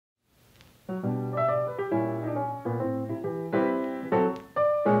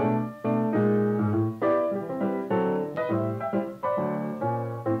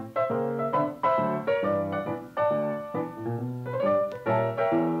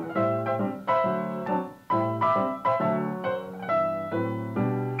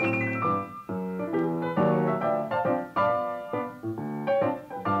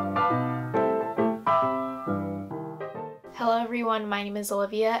everyone, my name is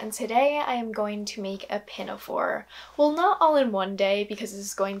Olivia and today I am going to make a pinafore. Well, not all in one day because this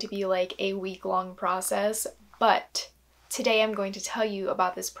is going to be like a week-long process, but today I'm going to tell you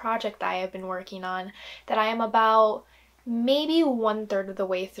about this project that I have been working on that I am about maybe 1/3 of the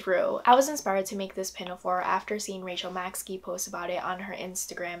way through. I was inspired to make this pinafore after seeing Rachel Maxkey post about it on her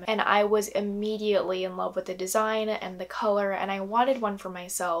Instagram, and I was immediately in love with the design and the color, and I wanted one for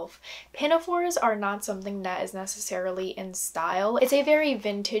myself. Pinafores are not something that is necessarily in style. It's a very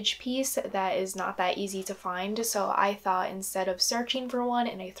vintage piece that is not that easy to find, so I thought instead of searching for one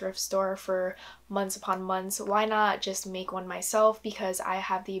in a thrift store for months upon months, why not just make one myself, because I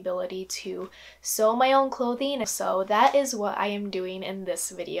have the ability to sew my own clothing. So that is what I am doing in this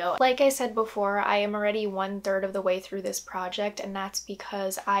video. Like I said before, I am already 1/3 of the way through this project, and that's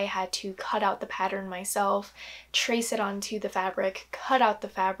because I had to cut out the pattern myself, trace it onto the fabric, cut out the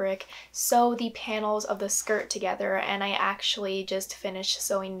fabric, sew the panels of the skirt together, and I actually just finished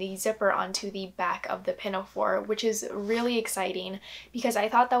sewing the zipper onto the back of the pinafore, which is really exciting because I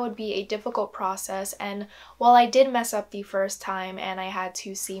thought that would be a difficult process. And while I did mess up the first time and I had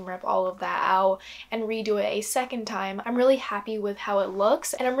to seam rip all of that out and redo it a second time, I'm really happy with how it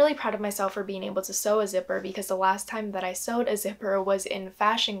looks, and I'm really proud of myself for being able to sew a zipper, because the last time that I sewed a zipper was in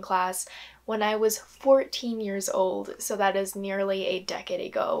fashion class when I was 14 years old, so that is nearly a decade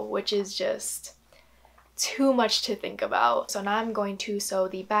ago, which is just too much to think about. So now I'm going to sew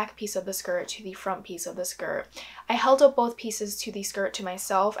the back piece of the skirt to the front piece of the skirt. I held up both pieces to the skirt to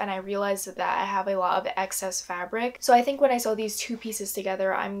myself, and I realized that I have a lot of excess fabric. So I think when I sew these two pieces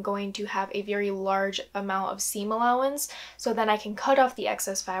together, I'm going to have a very large amount of seam allowance, so then I can cut off the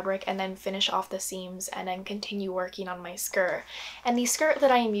excess fabric and then finish off the seams and then continue working on my skirt. And the skirt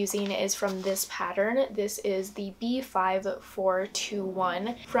that I am using is from this pattern. This is the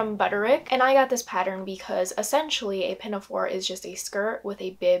B5421 from Butterick, and I got this pattern because essentially a pinafore is just a skirt with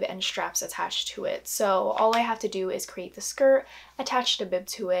a bib and straps attached to it. So all I have to do is create the skirt, attach the bib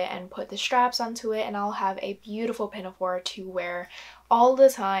to it, and put the straps onto it, and I'll have a beautiful pinafore to wear all the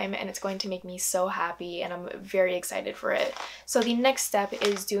time, and it's going to make me so happy, and I'm very excited for it. So the next step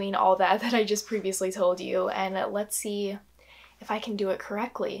is doing all that I just previously told you, and let's see if I can do it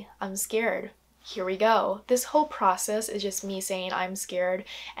correctly. I'm scared. Here we go. This whole process is just me saying I'm scared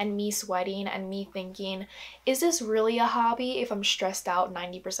and me sweating and me thinking, is this really a hobby if I'm stressed out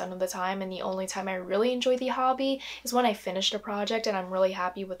 90% of the time, and the only time I really enjoy the hobby is when I finished a project and I'm really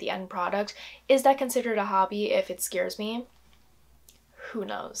happy with the end product? Is that considered a hobby if it scares me? Who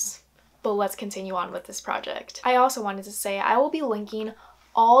knows? But let's continue on with this project. I also wanted to say I will be linking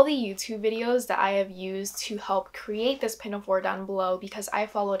all the YouTube videos that I have used to help create this pinafore down below, because I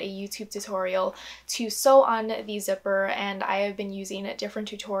followed a YouTube tutorial to sew on the zipper, and I have been using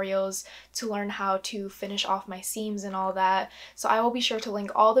different tutorials to learn how to finish off my seams and all that. So I will be sure to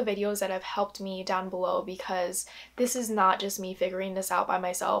link all the videos that have helped me down below, because this is not just me figuring this out by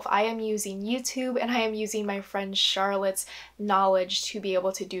myself. I am using YouTube and I am using my friend Charlotte's knowledge to be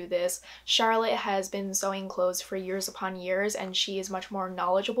able to do this. Charlotte has been sewing clothes for years upon years, and she is much more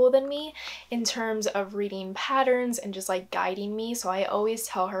knowledgeable than me in terms of reading patterns and just like guiding me. So I always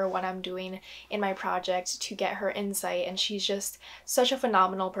tell her what I'm doing in my project to get her insight, and she's just such a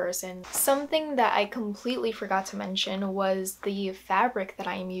phenomenal person. Something that I completely forgot to mention was the fabric that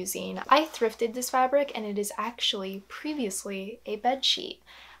I am using. I thrifted this fabric, and it is actually previously a bed sheet.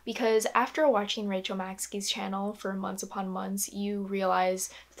 Because after watching Rachel Maxkey's channel for months upon months, you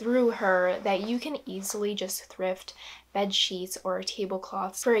realize through her that you can easily just thrift bed sheets or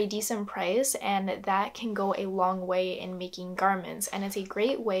tablecloths for a decent price, and that can go a long way in making garments. And it's a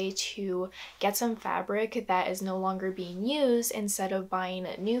great way to get some fabric that is no longer being used instead of buying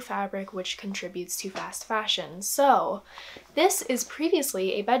new fabric, which contributes to fast fashion. So this is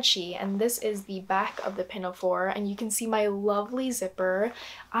previously a bed sheet, and this is the back of the pinafore, and you can see my lovely zipper.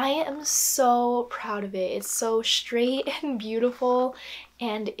 I am so proud of it. It's so straight and beautiful,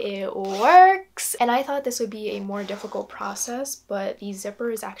 and it works. And I thought this would be a more difficult process, but the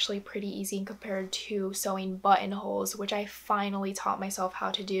zipper is actually pretty easy compared to sewing buttonholes, which I finally taught myself how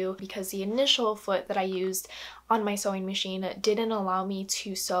to do, because the initial foot that I used on my sewing machine didn't allow me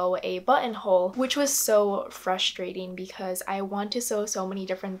to sew a buttonhole, which was so frustrating because I want to sew so many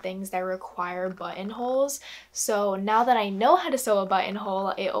different things that require buttonholes. So now that I know how to sew a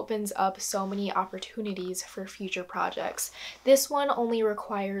buttonhole, it opens up so many opportunities for future projects. This one only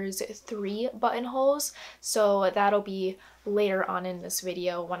requires 3 buttonholes, so that'll be later on in this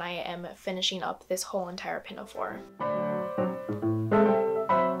video when I am finishing up this whole entire pinafore.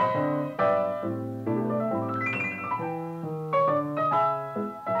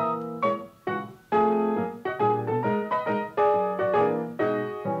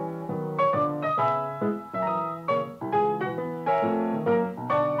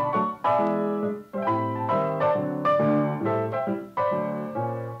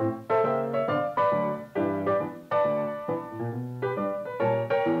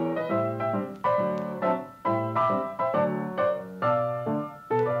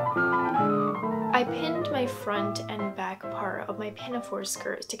 front and back part of my Pinafore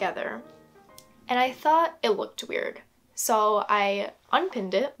skirt together, and I thought it looked weird. So I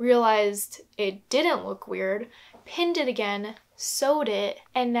unpinned it, realized it didn't look weird, pinned it again, sewed it,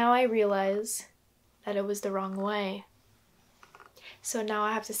 and now I realize that it was the wrong way. So now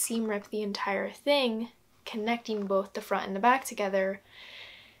I have to seam rip the entire thing, connecting both the front and the back together,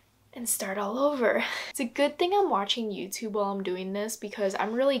 and start all over. It's a good thing I'm watching YouTube while I'm doing this, because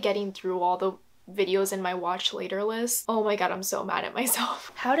I'm really getting through all the videos in my watch later list. Oh my god, I'm so mad at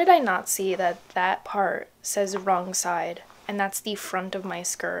myself. How did I not see that that part says wrong side, and that's the front of my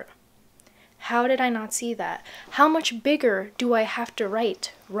skirt? How did I not see that? How much bigger do I have to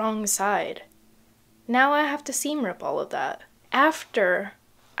write wrong side? Now I have to seam rip all of that, after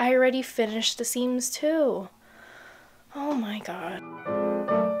I already finished the seams too. Oh my god.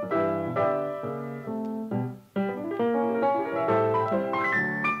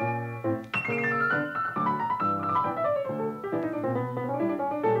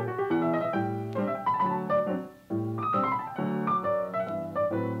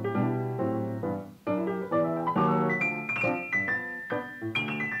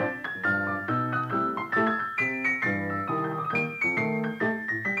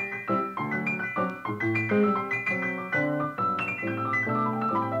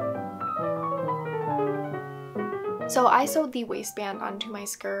 So I sewed the waistband onto my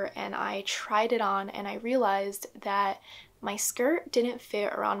skirt and I tried it on, and I realized that my skirt didn't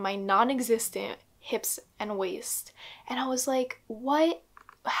fit around my non-existent hips and waist. And I was like, what?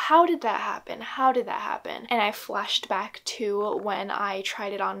 How did that happen? How did that happen? And I flashed back to when I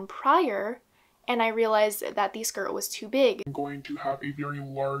tried it on prior, and I realized that the skirt was too big. I'm going to have a very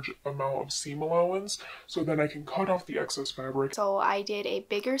large amount of seam allowance, so then I can cut off the excess fabric. So I did a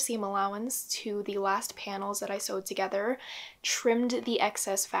bigger seam allowance to the last panels that I sewed together, trimmed the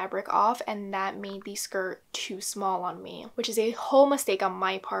excess fabric off, and that made the skirt too small on me, which is a whole mistake on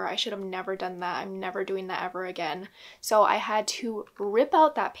my part. I should have never done that. I'm never doing that ever again. So I had to rip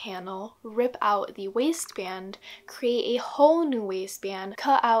out that panel, rip out the waistband, create a whole new waistband,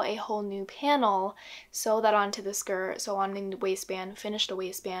 cut out a whole new panel, sew that onto the skirt, sew on the waistband, finish the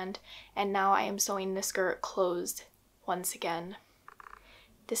waistband, and now I am sewing the skirt closed once again.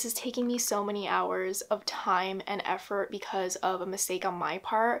 This is taking me so many hours of time and effort because of a mistake on my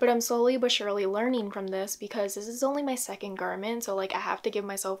part, but I'm slowly but surely learning from this, because this is only my second garment, so like I have to give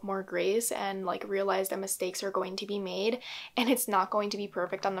myself more grace and like realize that mistakes are going to be made, and it's not going to be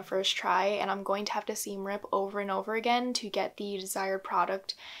perfect on the first try, and I'm going to have to seam rip over and over again to get the desired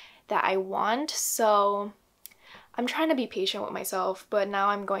product that I want. So I'm trying to be patient with myself, but now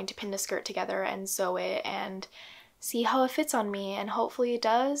I'm going to pin the skirt together and sew it and see how it fits on me, and hopefully it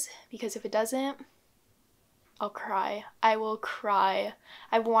does, because if it doesn't, I'll cry. I will cry.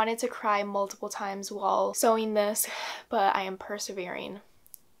 I've wanted to cry multiple times while sewing this, but I am persevering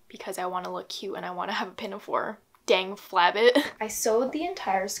because I want to look cute and I want to have a pinafore. Dang flabbit. I sewed the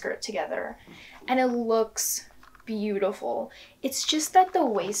entire skirt together and it looks beautiful. It's just that the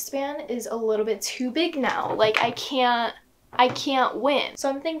waistband is a little bit too big now. Like I can't win. So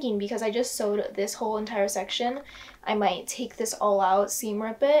I'm thinking, because I just sewed this whole entire section, I might take this all out, seam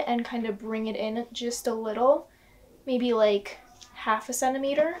rip it, and kind of bring it in just a little, maybe like half a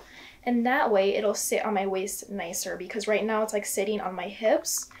centimeter, and that way it'll sit on my waist nicer, because right now it's like sitting on my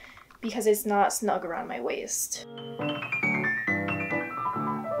hips because it's not snug around my waist.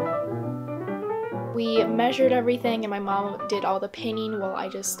 We measured everything and my mom did all the pinning while I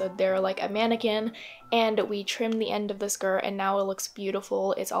just stood there like a mannequin, and we trimmed the end of the skirt and now it looks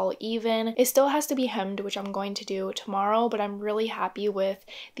beautiful. It's all even. It still has to be hemmed, which I'm going to do tomorrow, but I'm really happy with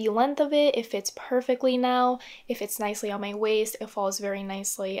the length of it. It fits perfectly now. It fits nicely on my waist. It falls very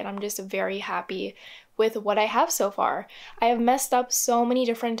nicely, and I'm just very happy with what I have so far. I have messed up so many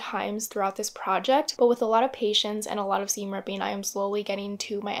different times throughout this project, but with a lot of patience and a lot of seam ripping, I am slowly getting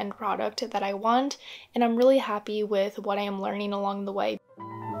to my end product that I want, and I'm really happy with what I am learning along the way.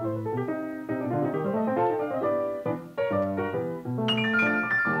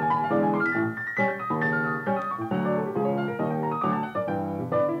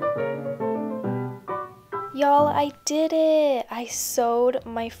 Y'all, I did it! I sewed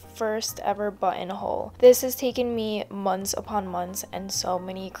my first ever buttonhole. This has taken me months upon months and so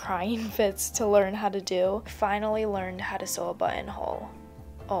many crying fits to learn how to do. Finally learned how to sew a buttonhole.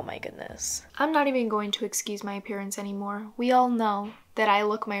 Oh my goodness. I'm not even going to excuse my appearance anymore. We all know that I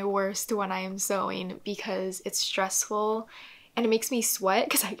look my worst when I am sewing because it's stressful and it makes me sweat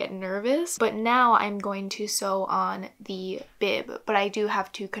because I get nervous. But now I'm going to sew on the bib, but I do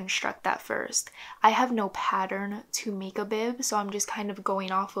have to construct that first. I have no pattern to make a bib, so I'm just kind of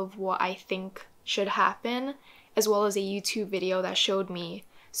going off of what I think should happen, as well as a YouTube video that showed me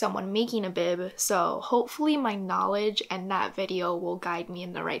someone making a bib, so hopefully my knowledge and that video will guide me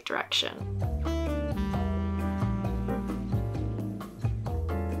in the right direction.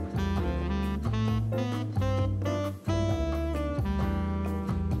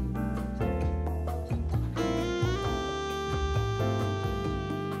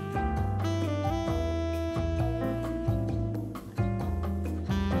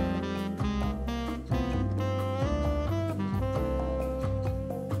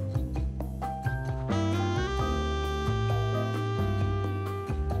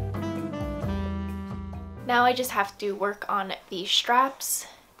 Now I just have to work on the straps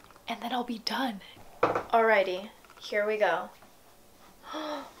and then I'll be done. Alrighty, here we go.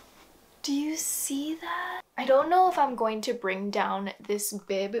 Do you see that? I don't know if I'm going to bring down this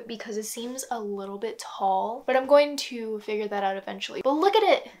bib because it seems a little bit tall, but I'm going to figure that out eventually. But look at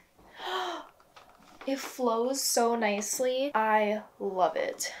it! It flows so nicely. I love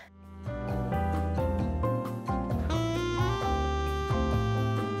it.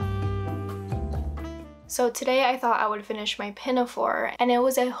 So today I thought I would finish my Pinafore, and it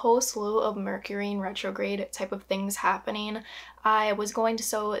was a whole slew of Mercury in retrograde type of things happening. I was going to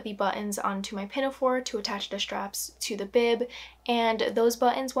sew the buttons onto my Pinafore to attach the straps to the bib, and those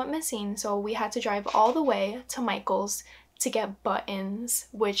buttons went missing, so we had to drive all the way to Michael's to get buttons,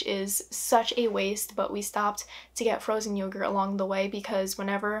 which is such a waste, but we stopped to get frozen yogurt along the way because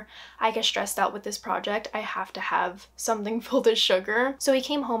whenever I get stressed out with this project, I have to have something filled with sugar. So we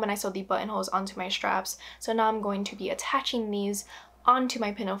came home and I sewed the buttonholes onto my straps. So now I'm going to be attaching these onto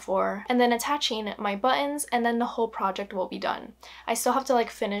my Pinafore and then attaching my buttons, and then the whole project will be done. I still have to like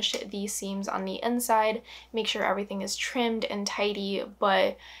finish the seams on the inside, make sure everything is trimmed and tidy,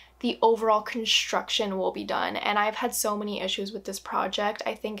 but the overall construction will be done. And I've had so many issues with this project.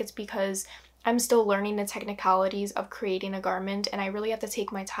 I think it's because I'm still learning the technicalities of creating a garment, and I really have to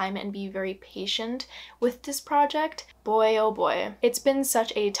take my time and be very patient with this project. Boy, oh boy, it's been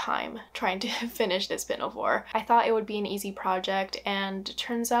such a time trying to finish this Pinafore. I thought it would be an easy project, and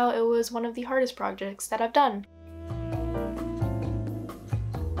turns out it was one of the hardest projects that I've done.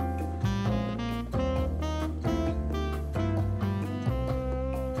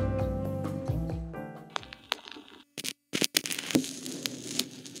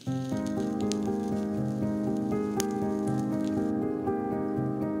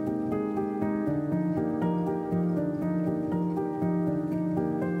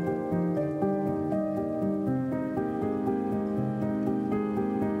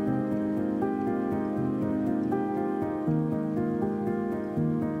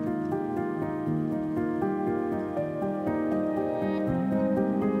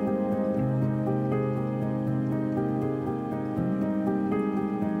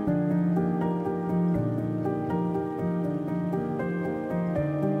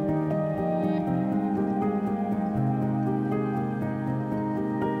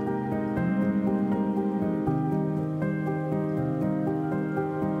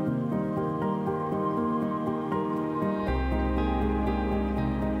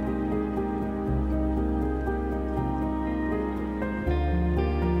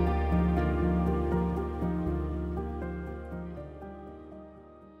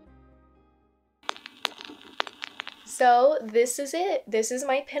 So this is it. This is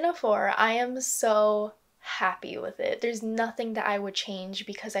my Pinafore. I am so happy with it. There's nothing that I would change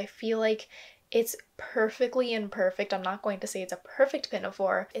because I feel like it's perfectly imperfect. I'm not going to say it's a perfect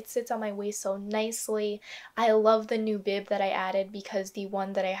Pinafore. It sits on my waist so nicely. I love the new bib that I added because the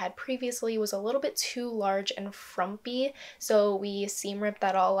one that I had previously was a little bit too large and frumpy. So we seam ripped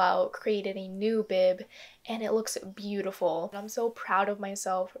that all out, created a new bib, and it looks beautiful. I'm so proud of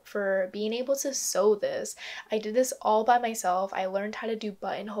myself for being able to sew this. I did this all by myself. I learned how to do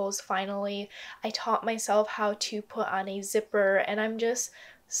buttonholes finally. I taught myself how to put on a zipper, and I'm just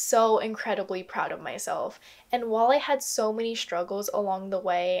so incredibly proud of myself. And while I had so many struggles along the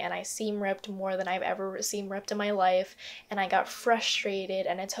way, and I seam ripped more than I've ever seam ripped in my life, and I got frustrated,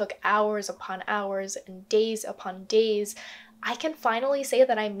 and it took hours upon hours and days upon days, I can finally say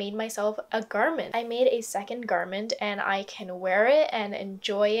that I made myself a garment. I made a second garment, and I can wear it and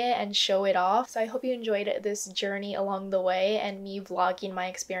enjoy it and show it off. So I hope you enjoyed this journey along the way and me vlogging my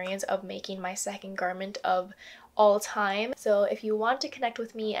experience of making my second garment of all time. So if you want to connect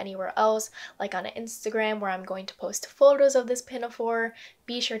with me anywhere else, like on Instagram where I'm going to post photos of this Pinafore,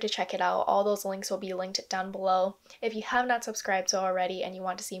 be sure to check it out. All those links will be linked down below. If you have not subscribed so already and you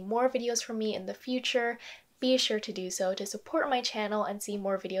want to see more videos from me in the future, be sure to do so to support my channel and see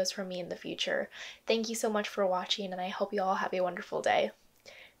more videos from me in the future. Thank you so much for watching, and I hope you all have a wonderful day.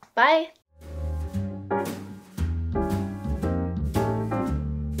 Bye!